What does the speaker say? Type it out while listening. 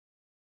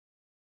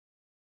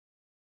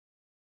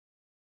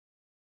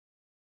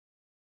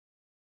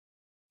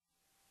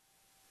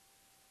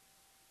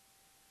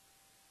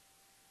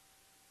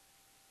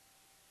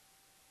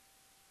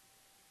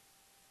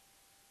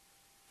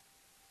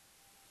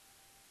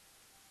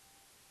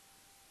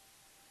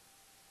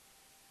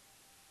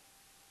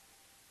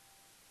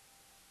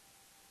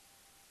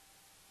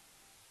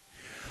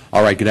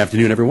All right, good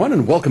afternoon, everyone,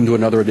 and welcome to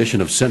another edition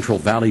of Central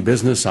Valley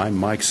Business. I'm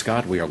Mike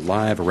Scott. We are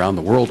live around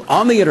the world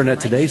on the internet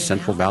today,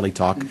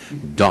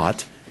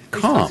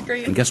 centralvalleytalk.com.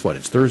 And guess what?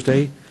 It's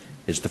Thursday.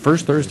 It's the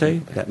first Thursday.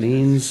 That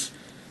means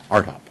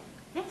Art Hop.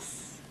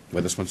 Yes.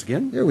 With us once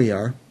again. Here we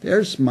are.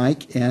 There's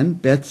Mike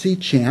and Betsy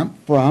Champ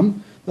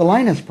from the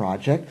Linus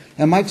Project.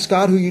 And Mike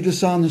Scott, who you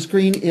just saw on the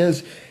screen,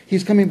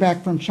 he's coming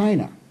back from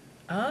China.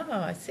 Oh,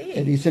 I see.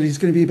 And he said he's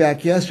going to be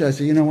back yesterday. I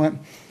said, you know what?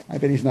 I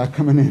bet he's not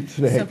coming in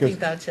today. Something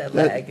about jet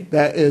lag.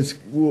 That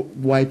will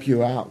wipe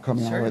you out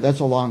coming Sure. all the way.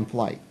 That's a long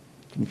flight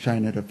from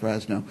China to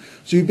Fresno.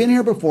 So you've been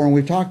here before, and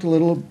we've talked a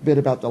little bit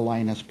about the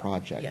Linus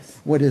Project.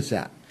 Yes. What is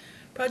that?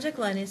 Project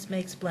Linus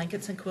makes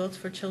blankets and quilts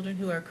for children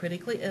who are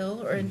critically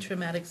ill or in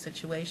traumatic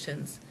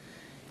situations.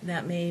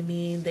 That may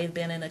mean they've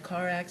been in a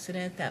car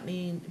accident. That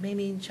may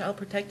mean Child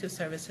Protective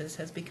Services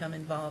has become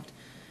involved.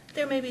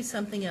 There may be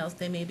something else.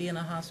 They may be in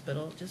a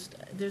hospital. Just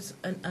there's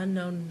an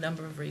unknown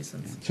number of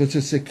reasons. So it's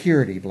a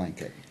security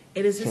blanket.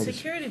 It is a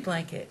security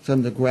blanket.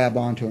 Something to grab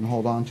onto and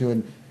hold onto,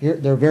 and here,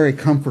 they're very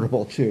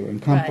comfortable too,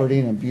 and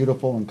comforting and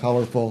beautiful and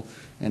colorful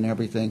and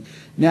everything.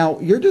 Now,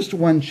 you're just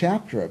one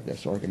chapter of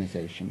this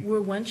organization.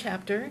 We're one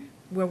chapter.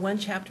 We're one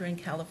chapter in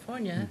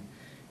California.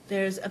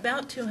 There's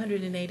about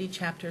 280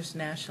 chapters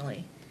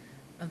nationally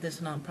of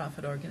this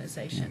nonprofit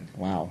organization.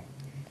 Wow.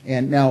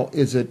 And now,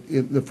 is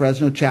it the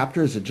Fresno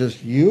chapter? Is it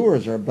just you, or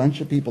is there a bunch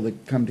of people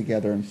that come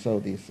together and sew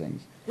these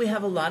things? We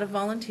have a lot of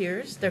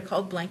volunteers. They're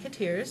called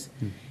Blanketeers.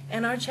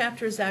 And our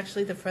chapter is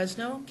actually the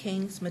Fresno,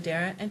 Kings,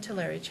 Madera, and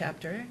Tulare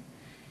chapter.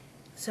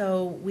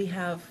 So we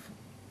have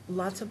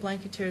lots of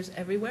Blanketeers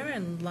everywhere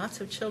and lots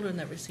of children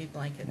that receive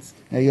blankets.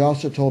 Now, you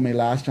also told me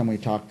last time we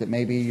talked that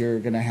maybe you're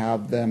going to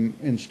have them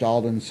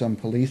installed in some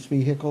police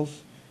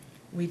vehicles.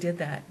 We did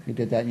that. You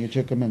did that, and you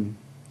took them in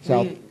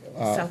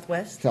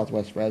Southwest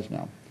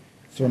Fresno.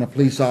 So when a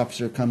police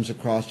officer comes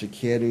across a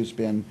kid who's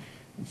been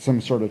some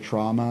sort of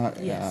trauma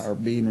Yes. or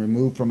being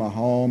removed from a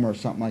home or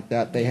something like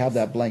that, they have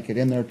that blanket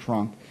in their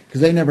trunk because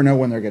they never know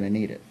when they're going to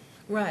need it.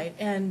 Right.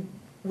 And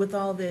with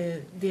all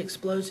the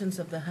explosions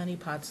of the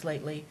honeypots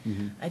lately,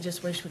 I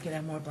just wish we could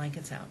have more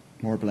blankets out.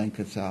 More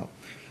blankets out.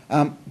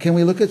 Can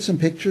we look at some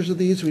pictures of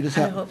these? We just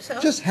I hope so.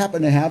 Just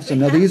happen to have some.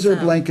 We Now, have these are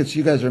some. blankets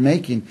you guys are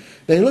making.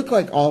 They look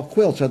like all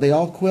quilts. Are they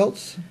all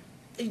quilts?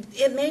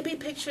 It may be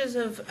pictures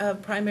of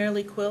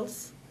primarily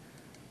quilts.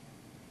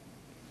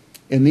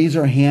 And these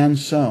are hand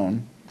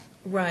sewn.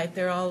 Right.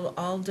 They're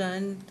all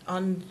done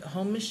on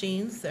home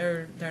machines.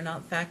 They're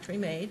not factory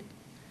made.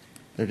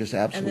 They're just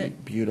And absolutely then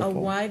beautiful. a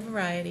wide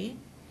variety.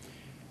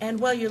 And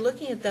while you're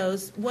looking at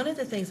those, one of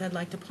the things I'd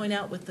like to point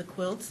out with the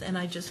quilts, and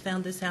I just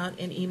found this out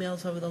in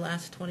emails over the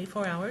last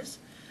 24 hours,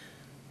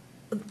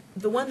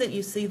 the one that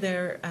you see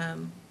there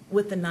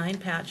with the 9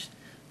 patch,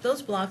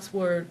 those blocks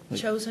were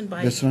chosen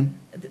by This one?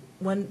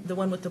 the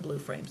one with the blue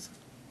frames.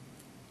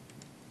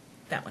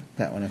 That one.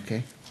 That one,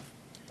 okay.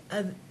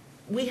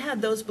 We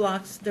had those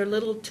blocks, they're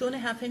little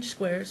 2.5-inch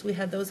squares. We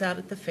had those out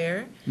at the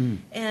fair.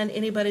 And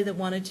anybody that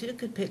wanted to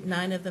could pick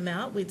 9 of them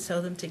out. We'd sew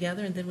them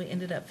together, and then we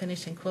ended up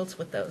finishing quilts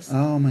with those.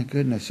 Oh, my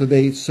goodness. So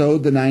they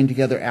sewed the 9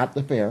 together at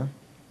the fair.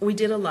 We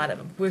did a lot of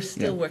them. We're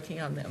still Yeah.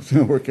 working on them.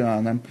 Still working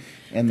on them.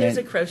 And There's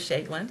a then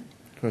crocheted one,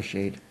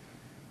 crocheted.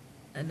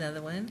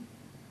 another one.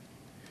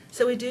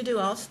 So we do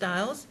all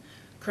styles.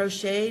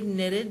 Crocheted,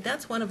 knitted,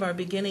 that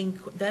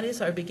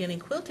is our beginning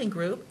quilting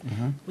group.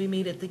 We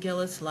meet at the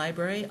Gillis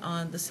Library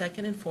on the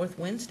 2nd and 4th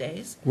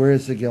Wednesdays. Where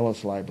is the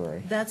Gillis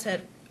Library? That's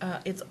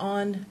it's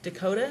on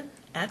Dakota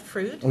at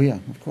Fruit. Oh, yeah,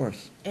 of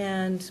course.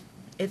 And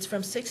it's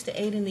from 6 to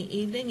 8 in the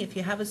evening. If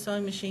you have a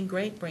sewing machine,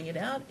 great, bring it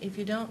out. If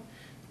you don't,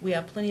 we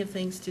have plenty of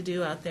things to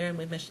do out there, and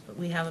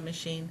we have a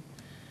machine.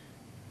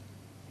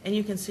 And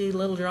you can see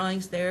little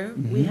drawings there.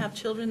 We have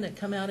children that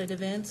come out at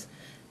events,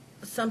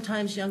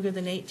 sometimes younger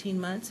than 18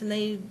 months, and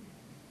they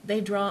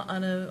draw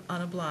on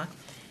a block.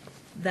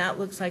 That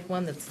looks like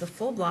one that's the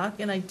full block,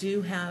 and I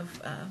do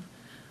have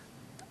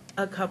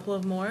a couple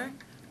of more.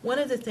 One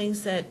of the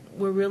things that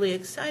we're really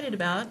excited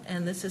about,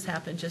 and this has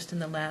happened just in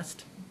the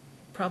last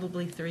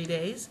probably 3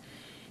 days,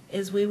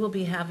 is we will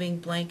be having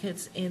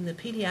blankets in the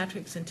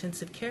Pediatrics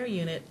Intensive Care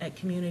Unit at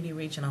Community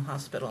Regional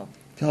Hospital.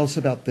 Tell us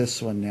about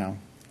this one now.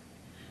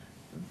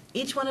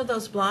 Each one of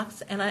those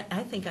blocks, and I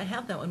think I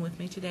have that one with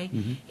me today,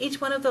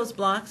 each one of those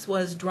blocks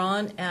was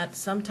drawn at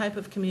some type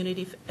of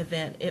community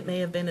event. It may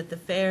have been at the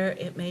fair,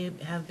 it may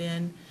have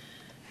been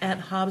at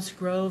Hobbs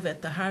Grove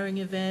at the hiring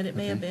event, it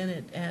may have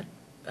been at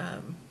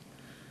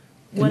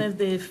one of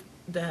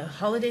the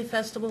holiday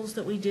festivals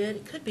that we did.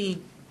 It could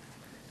be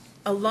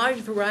a large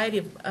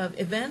variety of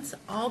events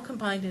all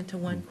combined into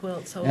one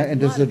quilt. So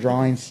And does the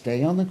drawing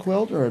stay on the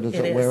quilt, or does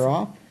it wear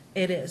off?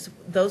 It is.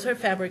 Those are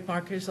fabric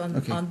markers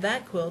on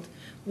that quilt.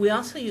 We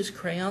also use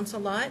crayons a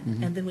lot,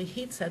 and then we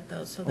heat set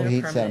those, so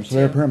they're permanent. So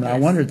they're permanent. I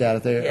Yes. wondered that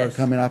if they are Yes.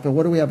 coming off. And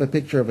what do we have, a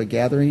picture of a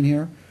gathering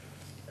here?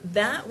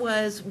 That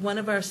was one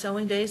of our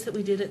sewing days that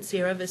we did at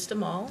Sierra Vista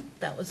Mall.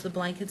 That was the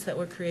blankets that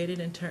were created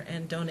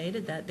and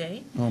donated that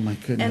day. Oh, my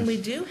goodness. And we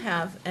do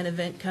have an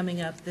event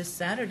coming up this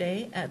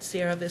Saturday at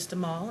Sierra Vista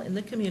Mall in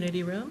the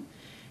community room.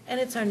 And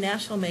it's our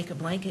National Make a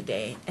Blanket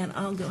Day, and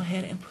I'll go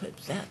ahead and put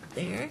that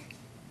there.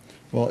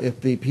 Well,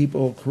 if the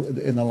people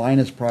in the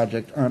Linus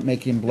Project aren't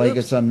making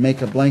blankets on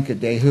Make a Blanket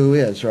Day, who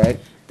is, right?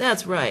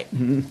 That's right.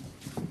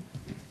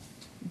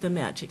 The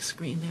magic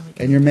screen, there we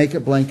go. And your Make a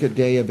Blanket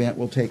Day event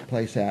will take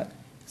place at?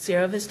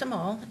 Sierra Vista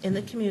Mall in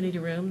the community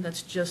room.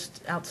 That's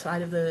just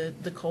outside of the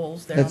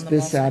Kohl's there on the That's mall.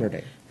 this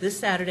Saturday. This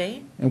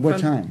Saturday. And what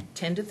from time?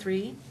 10 to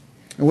 3.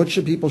 And what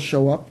should people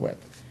show up with?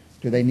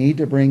 Do they need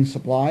to bring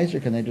supplies,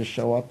 or can they just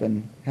show up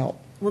and help?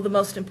 Well, the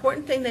most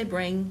important thing they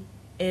bring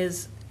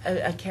is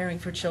a caring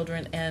for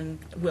children and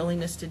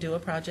willingness to do a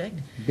project.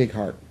 Big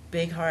heart.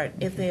 Big heart.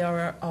 If they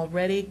are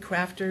already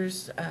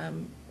crafters,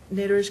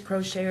 knitters,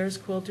 crocheters,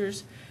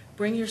 quilters,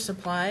 bring your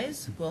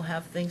supplies. We'll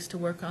have things to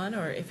work on,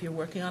 or if you're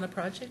working on a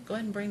project, go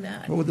ahead and bring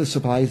that. What would the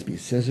supplies be?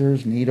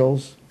 Scissors,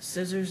 needles?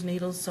 Scissors,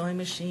 needles, sewing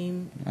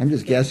machine. I'm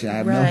just guessing. I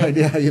have no Right.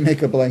 idea how you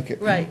make a blanket.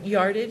 Right,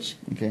 yardage.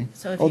 Okay.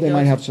 So if Oh, you they go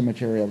might to- have some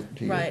material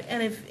to use. Right,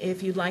 and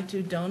if you'd like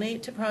to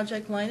donate to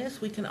Project Linus,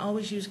 we can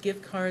always use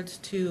gift cards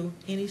to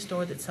any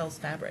store that sells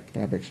fabric.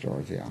 Fabric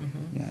stores, yeah.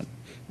 Mm-hmm.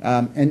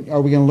 Yeah. And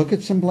are we going to look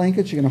at some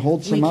blankets? You're going to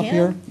hold some We up can.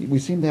 here? We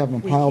seem to have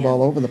them We piled can.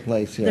 all over the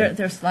place here.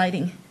 They're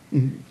sliding.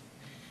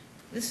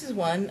 This is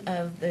one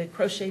of the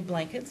crochet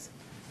blankets,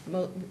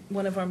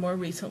 one of our more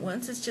recent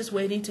ones. It's just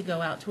waiting to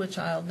go out to a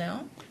child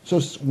now. So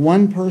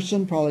one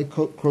person probably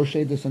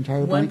crocheted this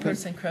entire One blanket?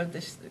 person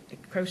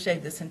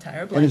crocheted this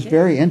entire And it's blanket.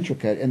 very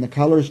intricate, and the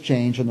colors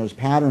change, and there's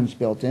patterns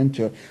built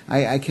into it.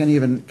 I can't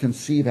even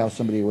conceive how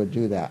somebody would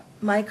do that.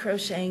 My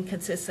crocheting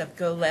consists of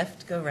go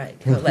left, go right,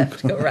 go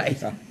left, go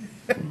right.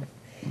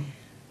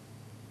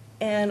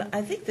 And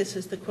I think this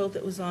is the quilt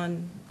that was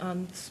on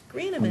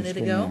screen a On the minute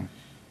screen, ago.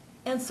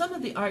 And some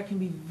of the art can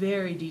be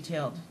very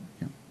detailed.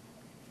 Yeah.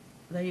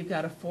 There you've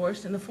got a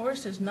forest, and the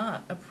forest is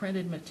not a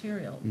printed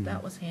material. Mm-hmm.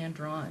 That was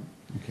hand-drawn.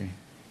 Okay.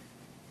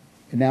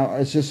 And now,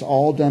 is this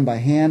all done by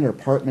hand, or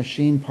part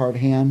machine, part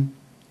hand?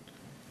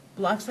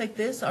 Blocks like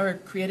this are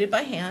created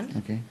by hand.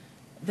 Okay.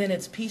 Then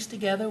it's pieced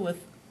together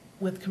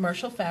with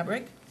commercial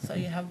fabric, so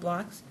you have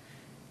blocks.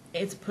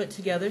 It's put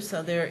together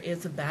so there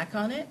is a back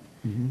on it.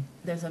 Mm-hmm.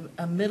 There's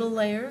a middle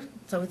layer,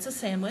 so it's a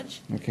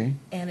sandwich, Okay.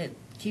 and it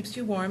keeps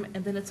you warm.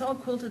 And then it's all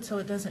quilted so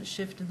it doesn't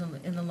shift in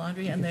the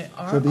laundry. And they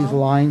are So these all,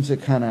 lines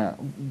that kind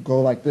of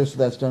go like this,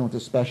 that's done with a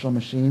special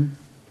machine?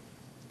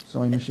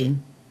 Sewing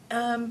machine?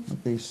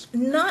 Like these?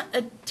 not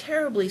a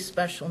terribly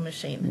special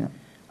machine. Yeah.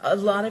 A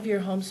lot of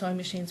your home sewing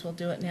machines will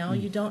do it now.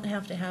 You don't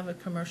have to have a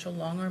commercial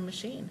long arm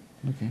machine.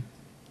 Okay.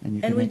 And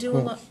you And can we make do a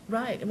lot, quilts.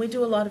 right, and we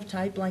do a lot of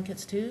tied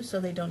blankets too, so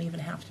they don't even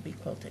have to be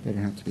quilted. They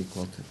don't have to be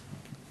quilted.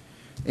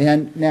 Okay.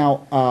 And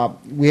now,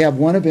 we have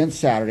one event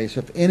Saturday, so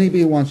if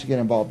anybody wants to get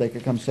involved, they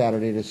could come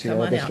Saturday to Sierra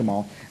on Vista out.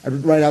 Mall.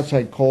 Right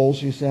outside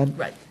Kohl's, you said?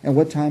 Right. And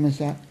what time is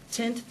that?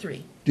 10 to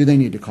 3, Do they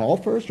need to call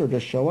first, or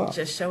just show up?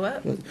 just show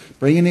up.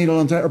 Bring a needle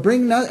and thread, or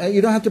bring,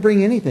 you don't have to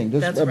bring anything, just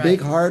That's a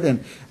big right. heart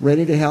and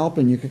ready to help,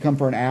 and you could come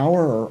for an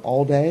hour or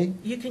all day?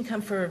 You can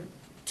come for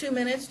 2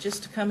 minutes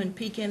just to come and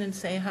peek in and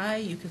say hi.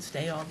 You can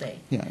stay all day.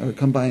 Yeah, or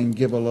come by and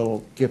give a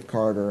little gift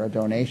card or a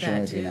donation,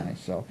 That would be too. nice,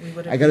 so. We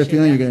would I got a appreciate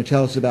feeling you're that. going to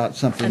tell us about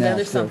something else.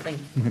 Another too. something.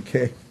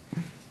 Okay.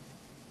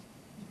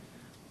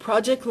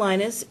 Project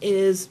Linus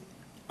is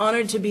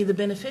honored to be the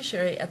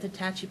beneficiary at the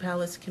Tachi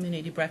Palace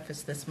Community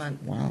Breakfast this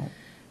month. Wow.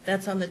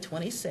 That's on the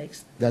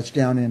 26th. That's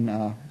down in,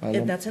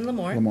 That's in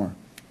Lemoore. Lemoore.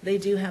 They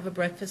do have a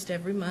breakfast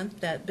every month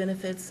that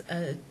benefits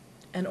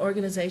an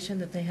organization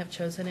that they have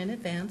chosen in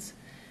advance.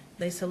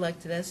 They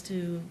selected us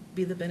to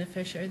be the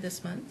beneficiary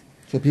this month.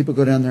 So people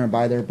go down there and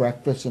buy their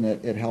breakfast, and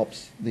it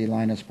helps the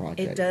Linus Project.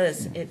 It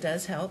does. Yeah. It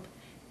does help.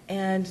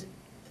 And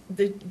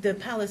the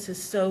palace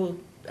is so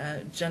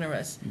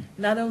generous.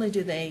 Not only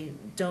do they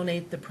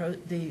donate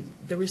the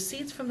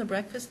receipts from the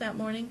breakfast that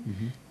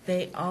morning,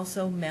 they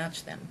also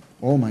match them.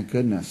 Oh, my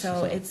goodness.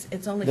 So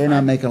it's only They're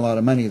not $5. making a lot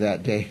of money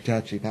that day,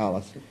 Tachi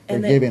Palace. They're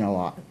And they- giving a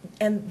lot.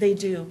 And they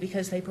do,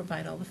 because they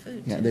provide all the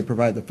food. Yeah, too. they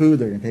provide the food,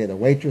 they're going to pay the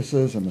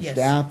waitresses and the Yes.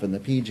 staff and the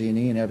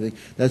PG&E and everything.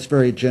 That's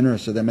very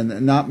generous of them,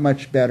 and not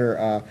much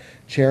better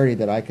charity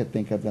that I could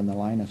think of than the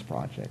Linus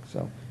Project.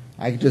 So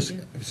I just,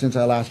 since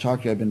I last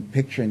talked to you, I've been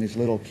picturing these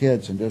little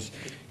kids, and just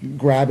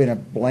grabbing a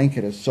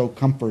blanket is so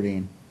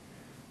comforting.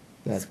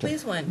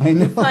 Squeeze one. I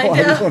know, Find I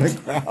just out. want to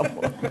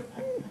grab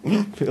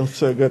one. Feels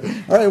so good.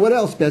 All right, what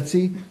else,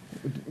 Betsy?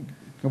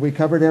 Have we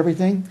covered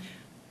everything?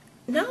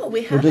 No, we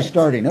We're haven't. just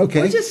starting,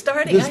 okay. We're just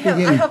starting. Just I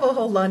beginning. have a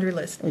whole laundry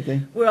list.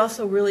 Okay. We're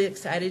also really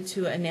excited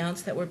to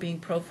announce that we're being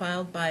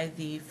profiled by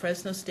the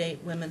Fresno State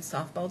women's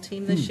softball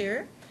team this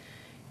year.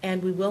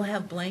 And we will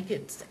have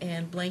blankets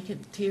and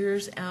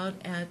blanketeers out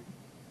at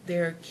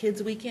their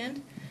kids'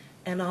 weekend,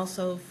 and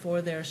also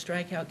for their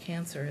Strikeout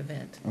Cancer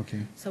event.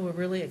 Okay. So we're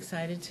really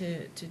excited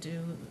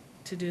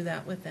to do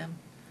that with them,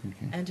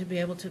 Okay. and to be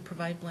able to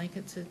provide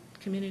blankets at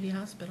Community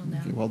Hospital now.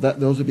 Okay, well,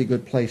 those would be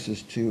good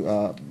places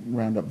to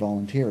round up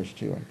volunteers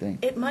too, I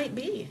think. It might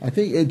be. I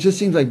think it just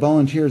seems like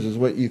volunteers is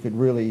what you could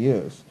really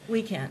use.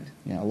 We can.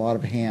 Yeah, a lot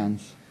of Yeah.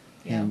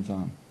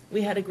 hands-on.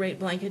 We had a great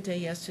blanket day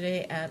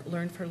yesterday at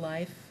Learn for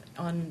Life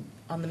on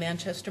the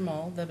Manchester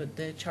Mall,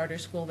 the charter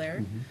school there.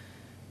 Mm-hmm.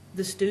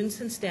 The students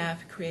and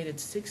staff created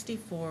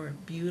 64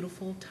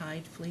 beautiful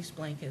tied fleece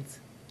blankets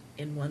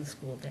in one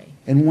school day.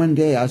 In one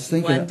day, I was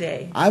thinking. One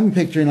day. I'm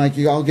picturing like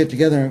you all get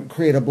together and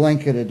create a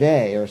blanket a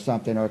day or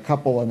something, or a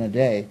couple in a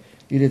day.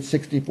 You did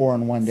 64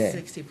 in one day.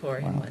 64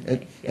 in Wow. one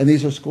day. And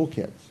these are school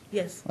kids,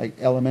 Yes. like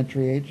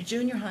elementary age,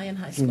 Junior high and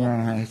high school. junior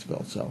and high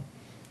school. So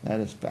that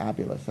is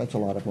fabulous. That's a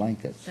lot of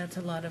blankets. That's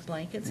a lot of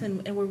blankets,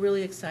 and we're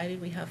really excited.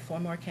 We have 4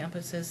 more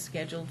campuses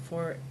scheduled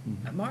for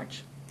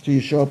March. So you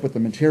show up with the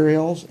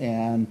materials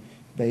and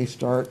they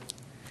start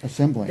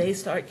assembling. They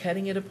start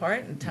cutting it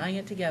apart and tying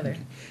it together.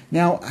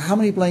 Now, how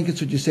many blankets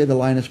would you say the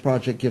Linus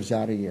Project gives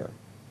out a year?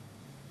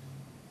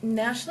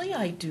 Nationally,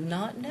 I do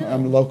not know.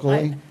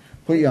 Locally?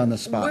 Put you on the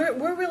spot.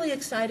 We're really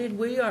excited.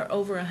 We are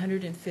over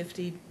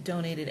 150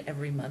 donated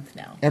every month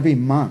now. Every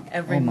month?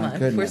 Every Oh, my month.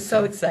 goodness. We're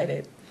so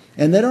excited.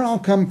 And they don't all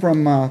come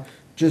from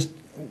just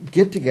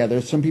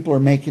get-togethers. Some people are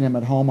making them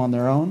at home on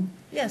their own?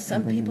 Yes,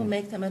 some bringing people them.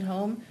 make them at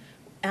home.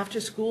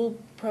 After-school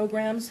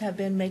programs have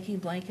been making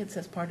blankets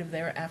as part of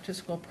their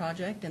after-school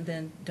project and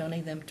then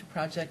donating them to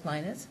Project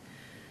Linus.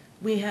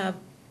 We have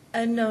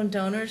unknown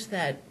donors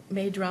that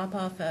may drop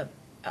off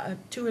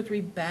 2 or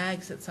 3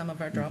 bags at some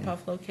of our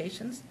drop-off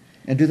locations.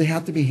 And do they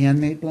have to be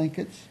handmade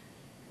blankets?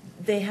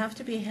 They have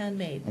to be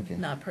handmade, Okay.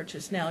 not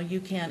purchased. Now, you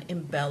can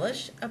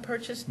embellish a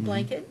purchased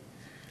blanket.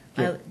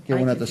 Get I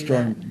one at could the do store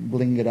that. and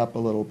bling it up a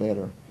little bit,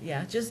 or,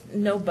 Yeah, just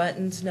no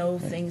buttons, no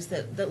things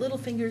that little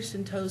fingers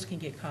and toes can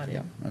get caught in.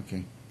 yeah,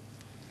 okay.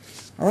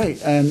 All right,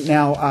 and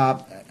now,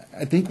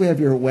 I think we have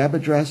your web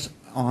address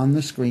on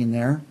the screen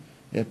there,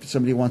 if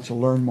somebody wants to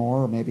learn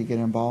more or maybe get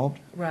involved.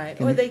 Right,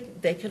 Can or you-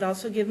 they could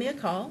also give me a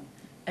call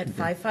at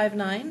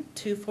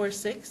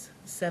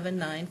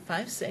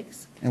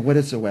 559-246-7956. And what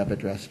is the web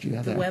address? Do you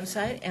have The that?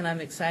 website, and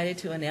I'm excited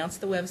to announce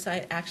the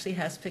website actually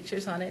has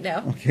pictures on it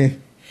now. Okay,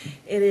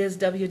 It is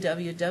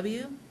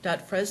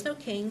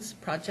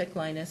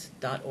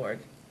www.fresnokingsprojectlinus.org.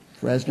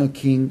 Fresno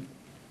King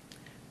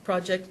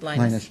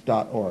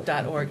Projectlinus.org.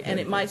 Linus.org. And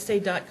it might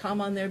say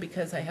 .com on there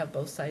because I have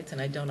both sites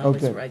and I don't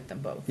always Okay. write them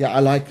both. Yeah, I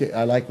like it.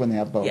 I like when they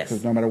have both, Yes.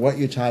 because no matter what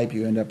you type,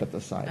 you end up at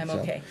the site. I'm so.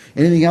 okay.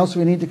 Anything else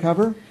we need to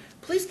cover?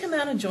 Please come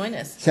out and join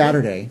us.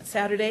 Saturday.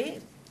 Saturday,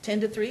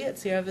 10 to 3 at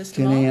Sierra Vista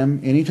 10 Mall. a.m.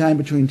 Anytime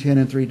between 10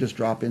 and 3, just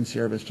drop in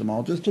Sierra Vista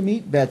Mall just to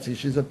meet Betsy.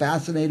 She's a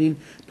fascinating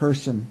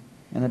person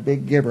and a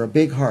big giver, a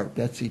big heart,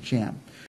 Betsy Champ.